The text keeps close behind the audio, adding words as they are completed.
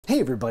Hey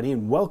everybody,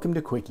 and welcome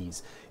to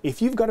QuickEZ.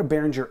 If you've got a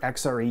Behringer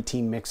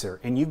XR18 mixer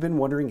and you've been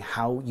wondering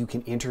how you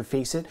can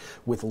interface it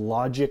with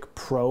Logic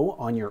Pro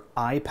on your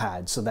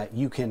iPad so that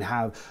you can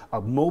have a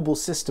mobile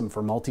system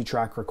for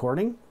multi-track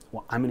recording,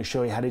 well, I'm going to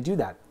show you how to do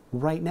that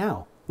right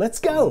now. Let's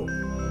go!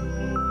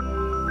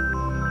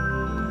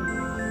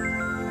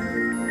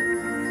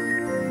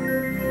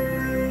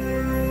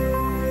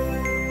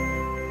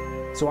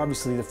 So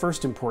obviously the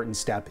first important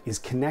step is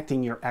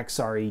connecting your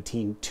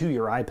XR18 to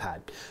your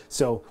iPad.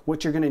 So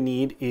what you're going to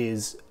need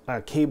is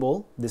a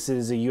cable. This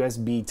is a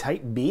USB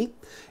type B,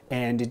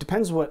 and it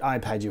depends what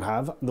iPad you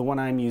have. The one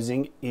I'm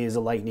using is a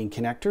lightning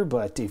connector,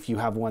 but if you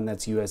have one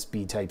that's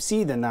USB type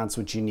C, then that's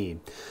what you need.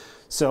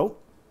 So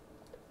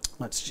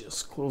let's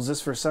just close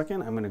this for a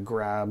second. I'm going to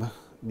grab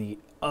the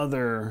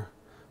other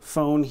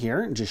phone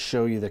here and just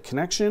show you the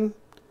connection.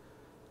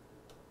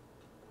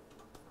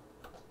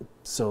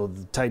 So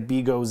the type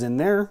B goes in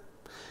there,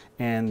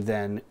 and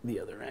then the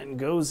other end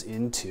goes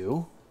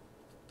into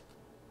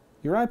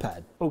your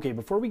iPad. Okay,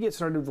 before we get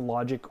started with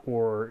Logic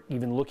or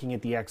even looking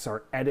at the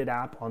XR Edit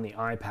app on the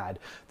iPad,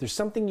 there's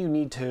something you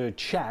need to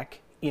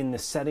check in the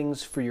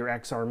settings for your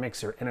XR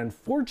mixer, and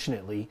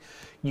unfortunately,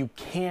 you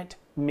can't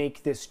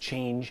make this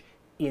change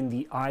in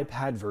the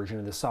iPad version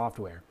of the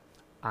software.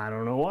 I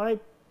don't know why,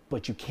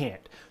 but you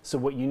can't. So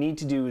what you need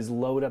to do is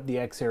load up the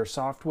XR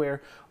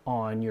software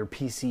on your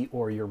PC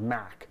or your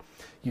Mac.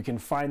 You can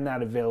find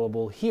that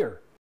available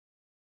here.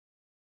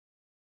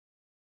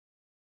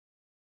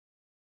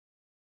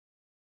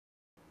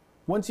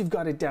 Once you've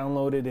got it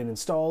downloaded and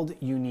installed,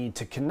 you need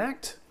to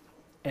connect,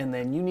 and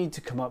then you need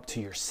to come up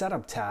to your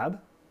Setup tab.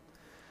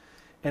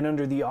 And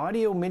under the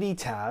Audio MIDI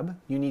tab,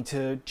 you need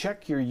to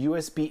check your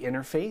USB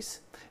interface.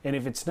 And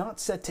if it's not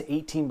set to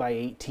 18 by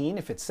 18,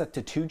 if it's set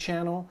to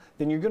 2-channel,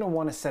 then you're going to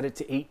want to set it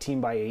to 18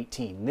 by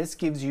 18. This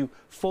gives you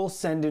full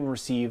send and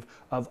receive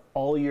of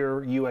all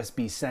your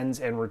USB sends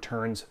and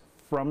returns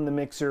from the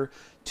mixer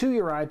to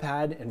your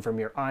iPad and from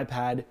your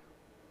iPad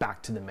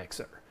back to the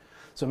mixer.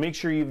 So make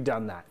sure you've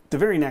done that. The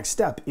very next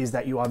step is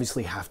that you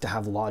obviously have to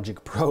have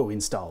Logic Pro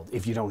installed.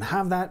 If you don't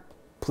have that,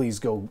 please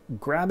go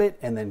grab it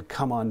and then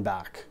come on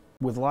back.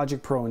 With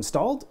Logic Pro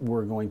installed,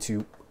 we're going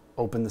to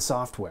open the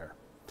software.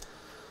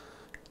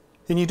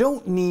 And you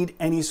don't need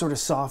any sort of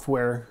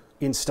software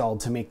installed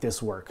to make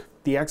this work.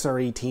 The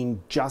XR18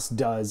 just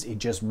does, it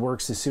just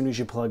works as soon as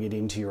you plug it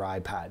into your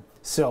iPad.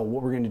 So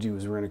what we're going to do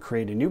is we're going to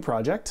create a new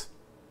project.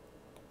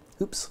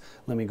 Oops,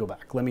 let me go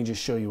back. Let me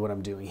just show you what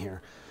I'm doing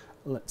here.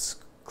 Let's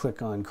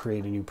click on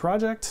create a new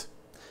project,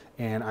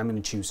 and I'm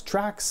going to choose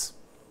tracks,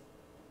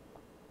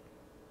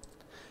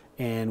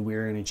 and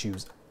we're going to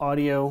choose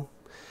audio.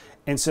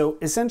 And so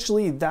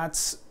essentially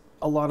that's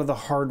a lot of the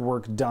hard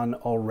work done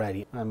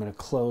already. I'm going to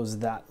close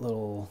that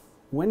little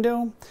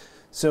window.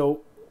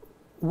 So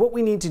what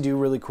we need to do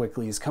really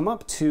quickly is come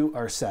up to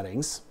our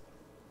settings.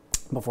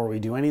 Before we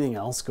do anything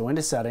else, go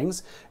into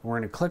settings, and we're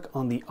going to click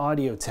on the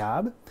audio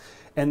tab.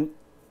 And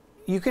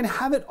you can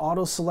have it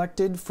auto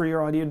selected for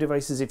your audio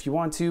devices if you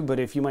want to, but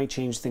if you might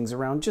change things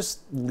around, just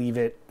leave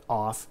it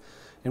off.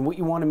 And what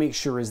you want to make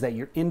sure is that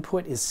your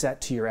input is set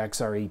to your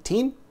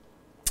XR18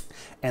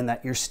 and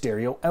that your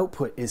stereo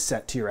output is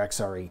set to your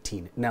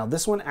XR18. Now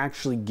this one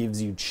actually gives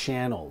you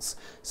channels.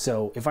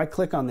 So if I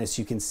click on this,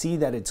 you can see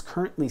that it's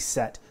currently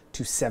set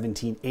to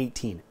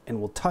 1718, and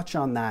we'll touch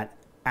on that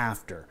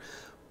after.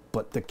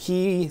 But the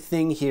key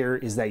thing here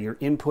is that your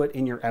input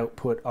and your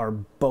output are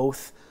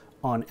both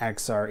on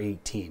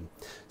XR18.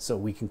 So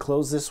we can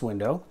close this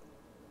window.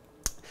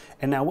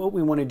 And now what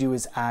we want to do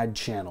is add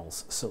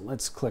channels. So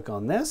let's click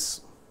on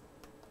this.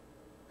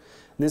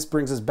 This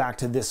brings us back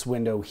to this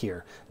window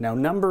here. Now,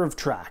 number of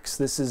tracks,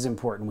 this is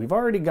important. We've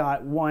already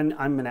got one.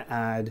 I'm going to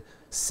add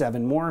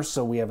 7 more,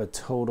 so we have a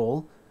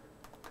total,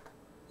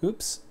 a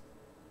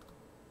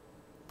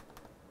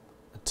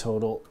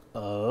total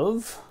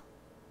of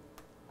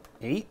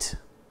 8.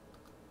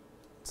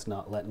 It's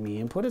not letting me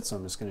input it, so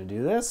I'm just going to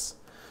do this.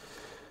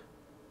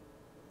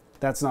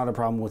 That's not a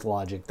problem with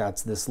Logic.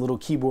 That's this little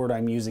keyboard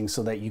I'm using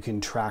so that you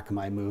can track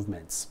my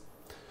movements.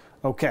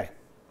 Okay.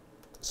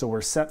 So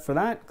we're set for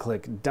that.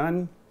 Click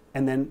done.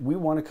 And then we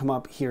want to come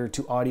up here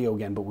to audio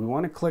again, but we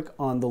want to click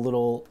on the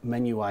little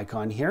menu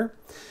icon here.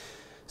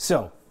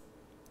 So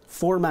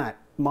format,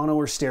 mono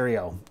or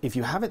stereo. If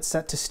you have it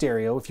set to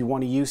stereo, if you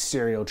want to use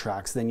stereo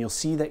tracks, then you'll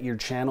see that your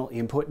channel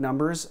input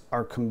numbers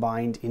are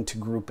combined into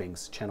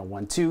groupings. Channel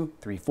 1, 2,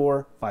 3,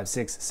 4, 5,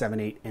 6, 7,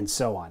 8, and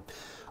so on.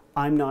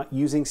 I'm not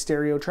using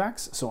stereo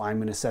tracks, so I'm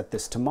going to set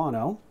this to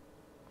mono.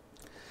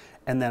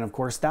 And then of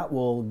course that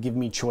will give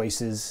me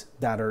choices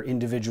that are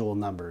individual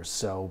numbers.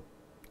 So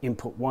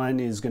input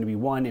 1 is going to be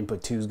 1,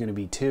 input 2 is going to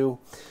be 2.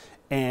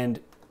 And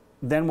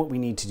then what we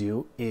need to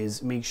do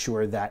is make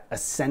sure that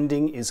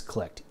ascending is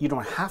clicked. You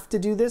don't have to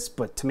do this,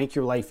 but to make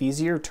your life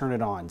easier, turn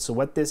it on. So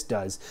what this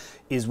does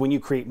is when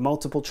you create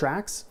multiple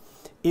tracks,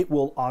 it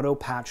will auto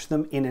patch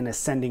them in an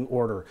ascending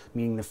order,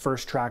 meaning the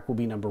first track will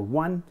be number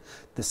 1,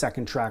 the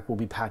second track will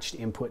be patched to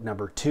input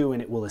number 2,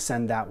 and it will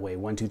ascend that way,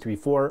 1, 2, 3,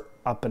 4,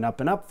 up and up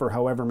and up for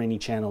however many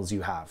channels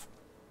you have.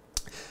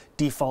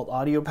 default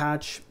audio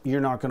patch.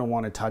 You're not going to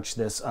want to touch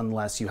this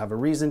unless you have a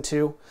reason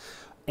to.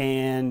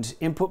 And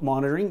input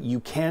monitoring, you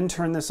can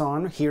turn this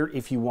on here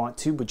if you want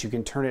to, but you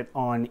can turn it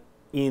on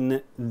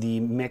in the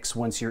mix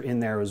once you're in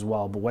there as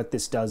well. But what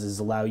this does is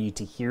allow you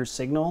to hear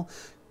signal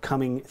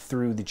coming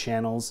through the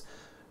channels.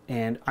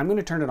 And I'm going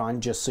to turn it on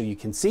just so you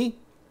can see.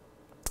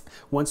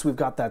 Once we've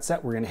got that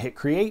set, we're going to hit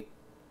create.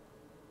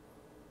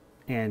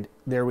 And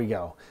there we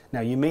go.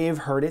 Now you may have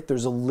heard it.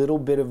 There's a little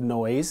bit of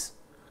noise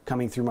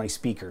coming through my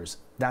speakers.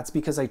 That's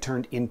because I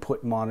turned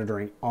input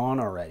monitoring on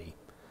already.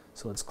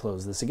 So let's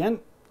close this again.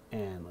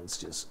 And let's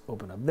just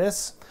open up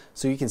this.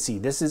 So you can see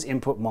this is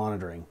input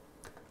monitoring.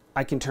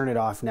 I can turn it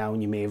off now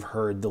and you may have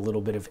heard the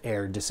little bit of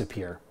air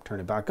disappear. Turn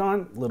it back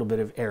on, a little bit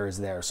of air is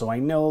there. So I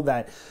know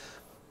that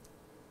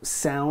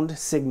sound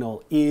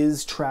signal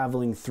is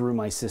traveling through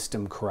my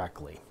system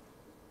correctly.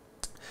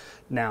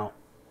 Now,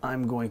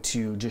 I'm going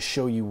to just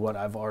show you what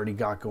I've already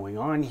got going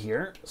on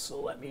here. So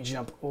let me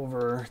jump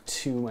over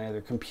to my other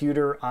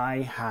computer. I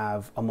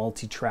have a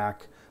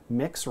multi-track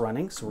mix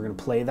running, so we're going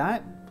to play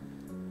that.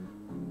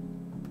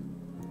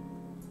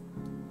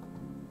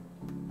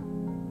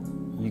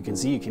 You can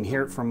see, you can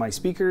hear it from my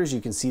speakers.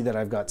 You can see that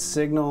I've got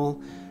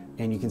signal,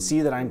 and you can see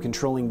that I'm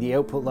controlling the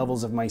output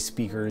levels of my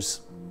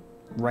speakers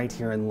right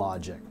here in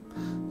Logic.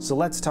 So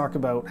let's talk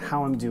about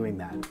how I'm doing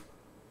that.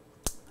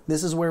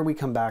 This is where we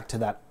come back to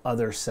that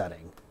other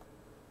setting.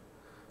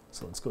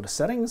 So let's go to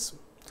settings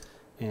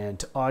and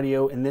to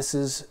audio, and this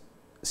is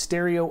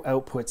stereo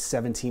output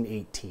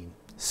 1718.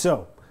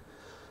 So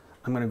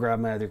I'm going to grab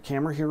my other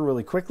camera here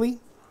really quickly,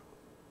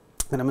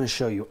 and I'm going to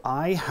show you.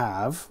 I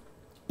have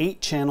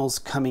 8 channels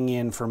coming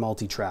in for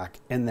multi-track,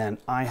 and then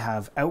I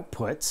have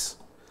outputs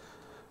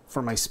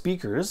for my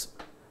speakers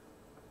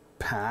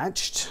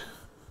patched.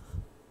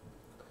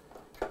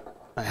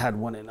 I had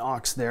one in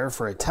aux there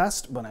for a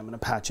test, but I'm going to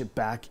patch it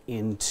back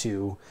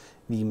into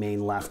the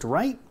main left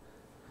right.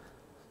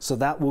 So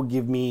that will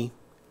give me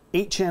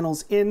 8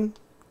 channels in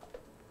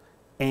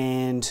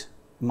and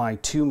my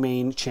 2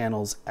 main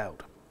channels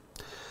out.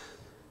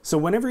 So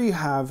whenever you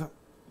have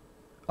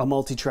a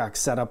multi-track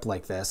setup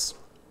like this,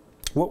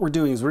 what we're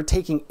doing is we're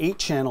taking 8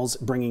 channels,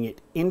 bringing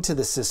it into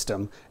the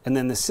system, and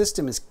then the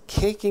system is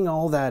kicking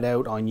all that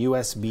out on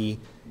USB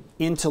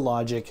into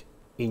Logic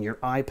in your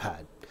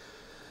iPad.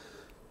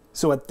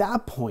 So at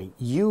that point,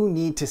 you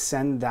need to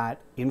send that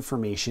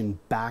information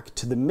back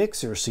to the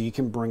mixer so you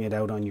can bring it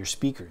out on your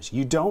speakers.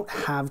 You don't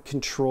have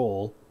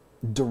control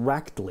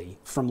directly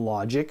from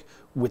Logic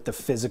with the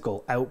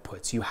physical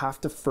outputs. You have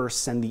to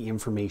first send the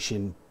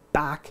information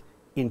back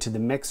into the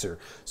mixer.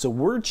 So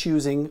we're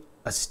choosing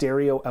a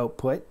stereo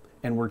output,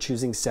 and we're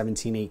choosing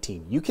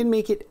 1718. You can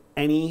make it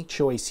any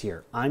choice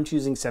here. I'm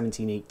choosing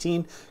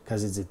 1718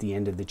 because it's at the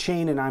end of the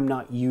chain and I'm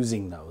not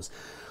using those.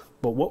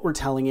 But what we're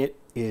telling it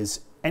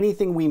is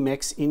anything we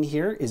mix in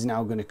here is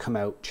now going to come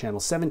out channel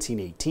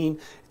 1718.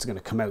 It's going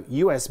to come out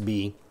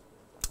USB,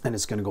 and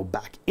it's going to go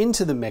back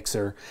into the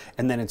mixer,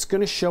 and then it's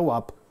going to show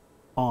up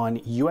on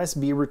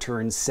USB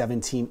return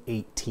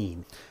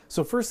 1718.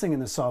 So first thing in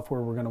the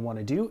software we're going to want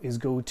to do is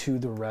go to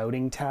the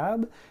routing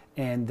tab,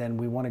 and then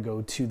we want to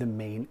go to the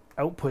main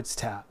outputs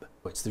tab.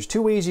 There's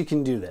 2 ways you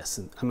can do this,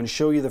 and I'm going to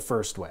show you the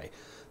first way.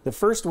 The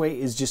first way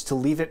is just to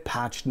leave it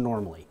patched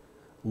normally,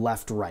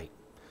 left, right.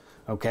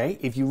 Okay,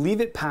 if you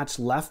leave it patched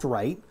left,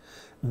 right,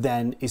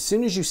 then as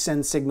soon as you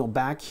send signal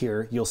back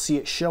here, you'll see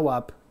it show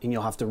up, and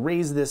you'll have to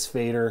raise this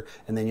fader,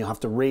 and then you'll have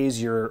to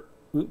raise your,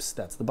 oops,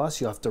 that's the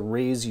bus, you'll have to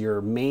raise your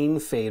main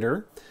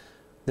fader.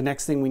 The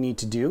next thing we need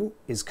to do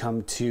is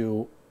come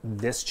to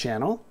this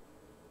channel,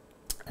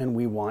 and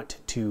we want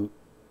to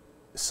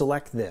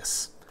select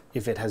this.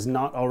 If it has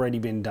not already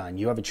been done,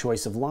 you have a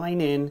choice of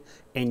line in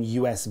and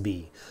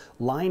USB.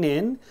 Line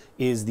in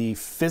is the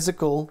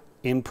physical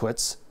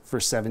inputs for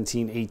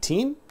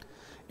 1718,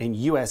 and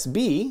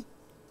USB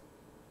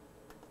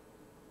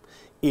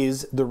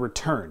is the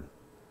return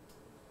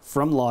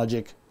from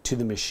Logic to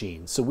the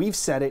machine. So we've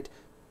set it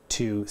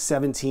to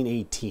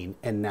 1718,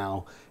 and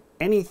now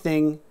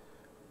anything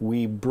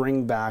we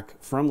bring back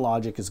from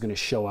Logic is going to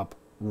show up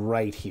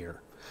right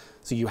here.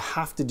 So you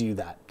have to do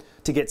that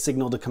to get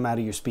signal to come out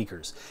of your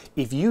speakers.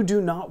 If you do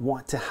not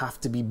want to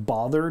have to be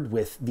bothered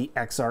with the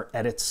XR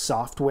Edit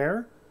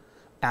software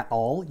at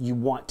all, you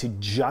want to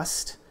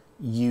just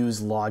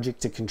use Logic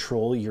to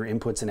control your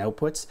inputs and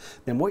outputs,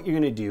 then what you're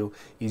going to do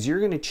is you're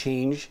going to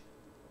change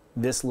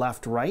this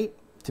left right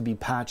to be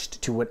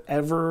patched to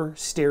whatever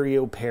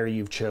stereo pair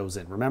you've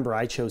chosen. Remember,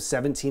 I chose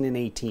 17 and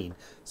 18,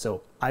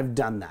 so I've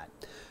done that.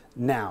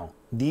 Now,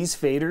 these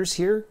faders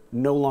here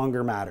no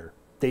longer matter.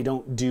 They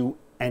don't do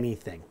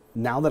anything.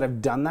 Now that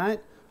I've done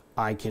that,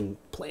 I can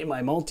play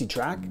my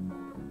multi-track,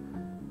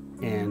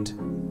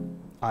 and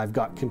I've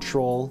got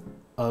control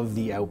of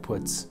the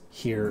outputs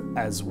here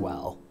as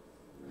well.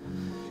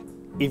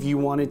 If you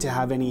wanted to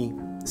have any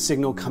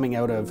signal coming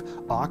out of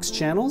aux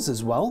channels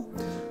as well,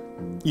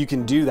 you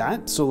can do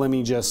that. So let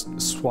me just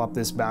swap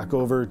this back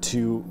over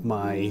to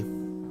my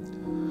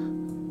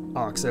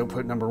aux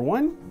output number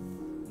 1.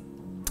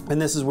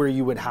 And this is where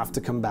you would have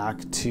to come back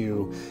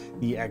to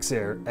the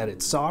QuickEZ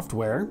Edit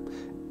software,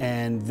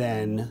 and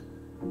then,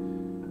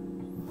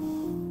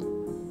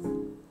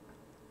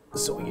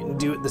 so we can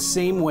do it the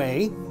same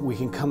way. We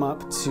can come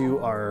up to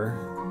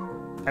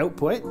our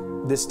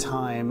output. This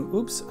time,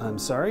 oops, I'm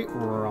sorry,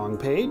 wrong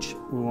page.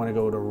 We want to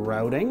go to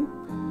routing.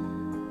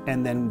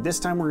 And then this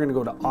time we're going to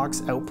go to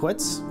aux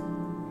outputs.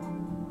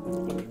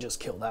 Let me just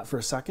kill that for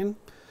a second.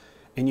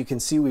 And you can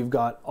see we've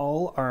got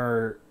all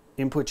our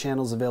input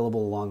channels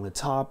available along the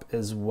top,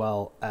 as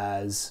well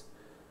as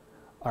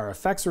our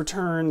effects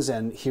returns,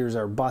 and here's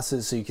our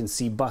buses. So you can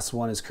see bus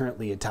 1 is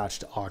currently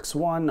attached to aux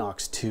 1,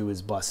 aux 2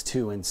 is bus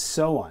 2, and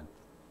so on.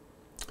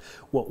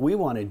 What we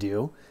want to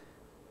do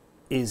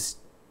is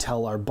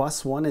tell our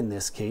bus 1 in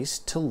this case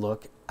to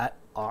look at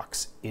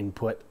aux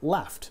input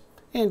left.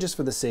 And just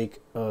for the sake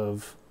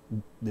of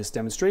this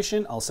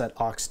demonstration, I'll set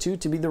aux 2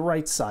 to be the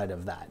right side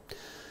of that.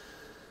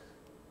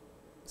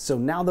 So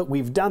now that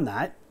we've done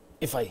that,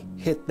 if I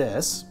hit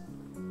this,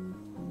 and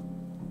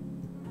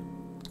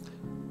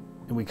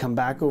we come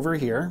back over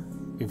here,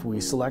 if we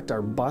select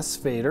our bus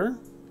fader,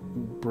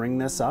 bring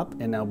this up,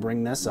 and now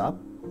bring this up,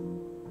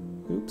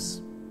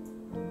 oops,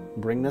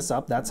 bring this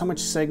up, that's how much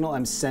signal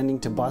I'm sending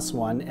to bus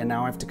 1, and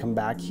now I have to come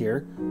back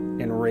here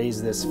and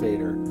raise this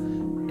fader.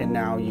 And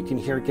now you can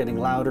hear it getting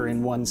louder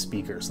in one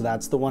speaker. So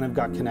that's the one I've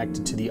got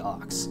connected to the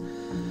aux.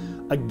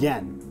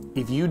 Again,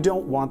 if you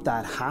don't want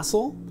that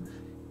hassle,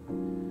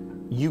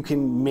 you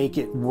can make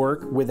it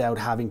work without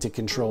having to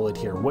control it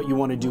here. What you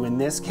want to do in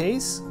this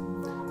case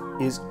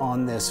is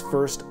on this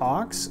first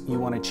aux, you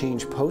want to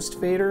change post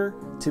fader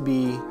to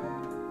be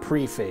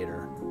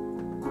pre-fader.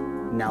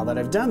 Now that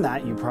I've done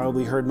that, you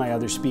probably heard my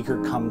other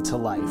speaker come to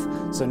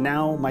life. So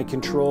now my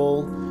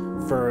control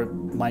for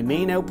my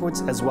main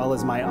outputs as well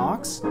as my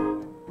aux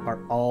are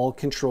all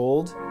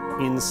controlled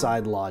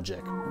inside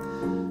Logic.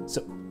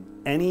 So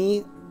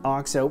any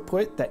aux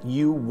output that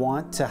you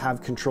want to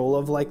have control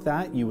of like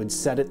that, you would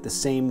set it the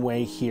same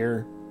way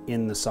here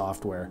in the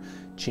software.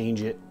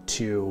 Change it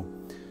to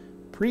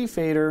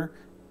pre-fader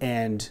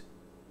and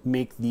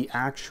make the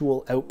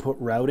actual output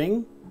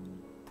routing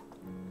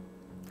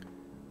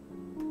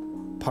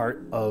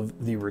part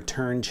of the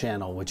return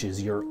channel, which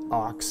is your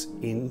aux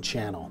in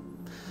channel.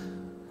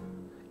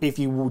 If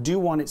you do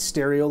want it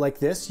stereo like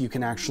this, you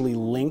can actually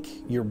link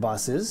your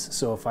buses.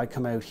 So if I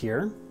come out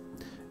here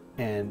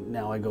and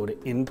now I go to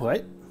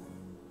input,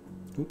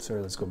 oops,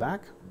 sorry, let's go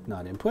back,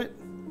 not input. I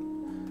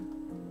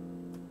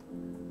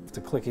have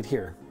to click it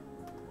here.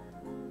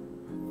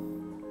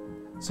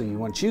 So you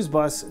want to choose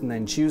bus and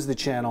then choose the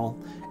channel,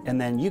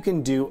 and then you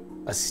can do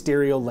a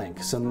stereo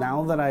link. So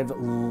now that I've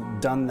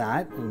done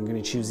that, I'm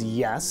going to choose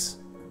yes.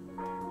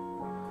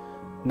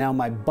 Now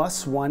my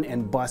bus 1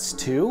 and bus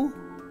 2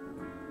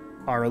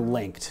 are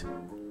linked.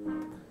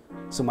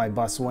 So my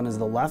bus 1 is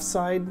the left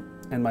side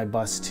and my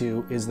bus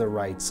 2 is the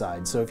right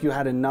side. So if you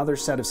had another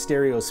set of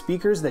stereo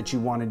speakers that you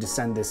wanted to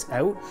send this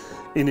out,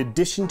 in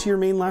addition to your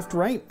main left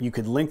right, you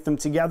could link them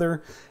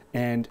together,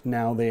 and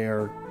now they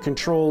are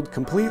controlled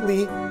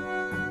completely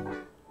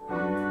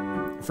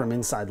from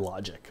inside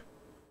Logic.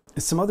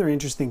 Some other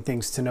interesting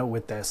things to note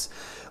with this.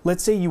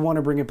 Let's say you want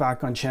to bring it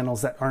back on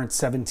channels that aren't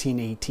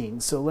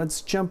 1718. So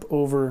let's jump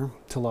over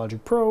to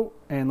Logic Pro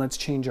and let's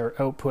change our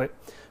output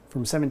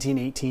from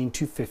 1718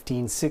 to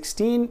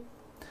 1516.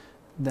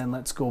 Then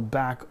let's go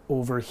back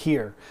over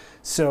here.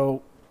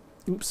 So,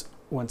 oops,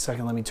 one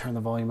second, let me turn the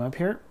volume up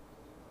here.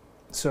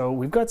 So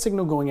we've got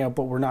signal going out,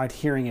 but we're not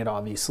hearing it,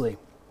 obviously.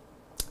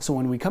 So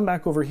when we come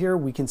back over here,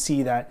 we can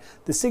see that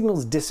the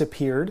signal's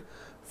disappeared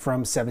from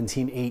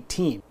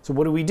 1718. So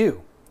what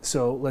do?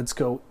 So let's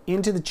go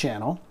into the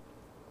channel,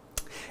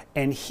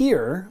 and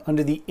here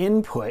under the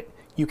input,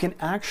 you can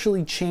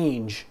actually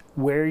change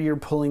where you're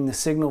pulling the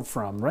signal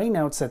from. Right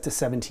now it's set to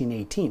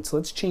 1718, so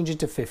let's change it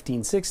to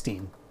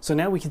 1516. So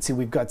now we can see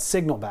we've got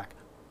signal back,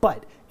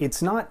 but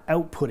it's not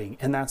outputting,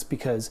 and that's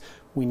because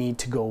we need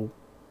to go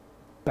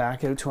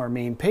back out to our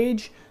main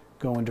page,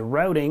 go into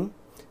routing,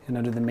 and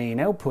under the main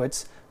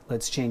outputs,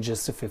 let's change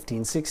this to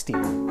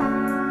 1516.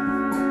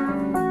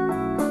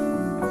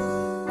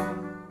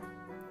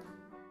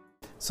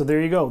 So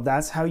there you go.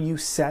 That's how you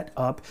set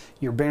up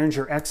your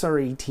Behringer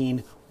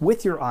XR18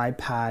 with your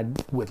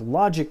iPad with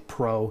Logic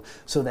Pro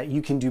so that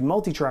you can do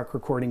multi-track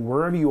recording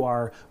wherever you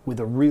are with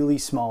a really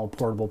small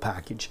portable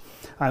package.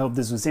 I hope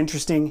this was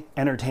interesting,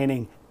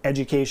 entertaining,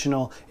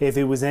 educational. If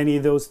it was any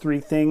of those three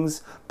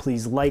things,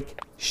 please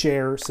like,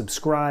 share,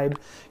 subscribe.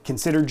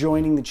 Consider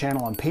joining the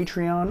channel on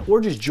Patreon or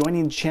just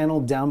joining the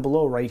channel down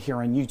below right here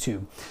on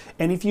YouTube.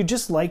 And if you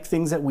just like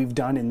things that we've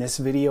done in this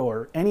video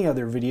or any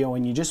other video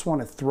and you just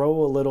want to throw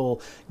a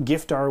little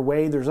gift our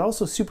way, there's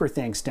also super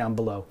thanks down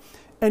below.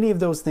 Any of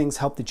those things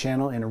help the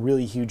channel in a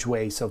really huge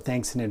way, so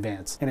thanks in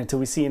advance. And until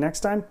we see you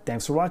next time,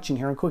 thanks for watching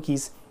here on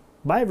QuickEZ.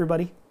 Bye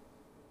everybody.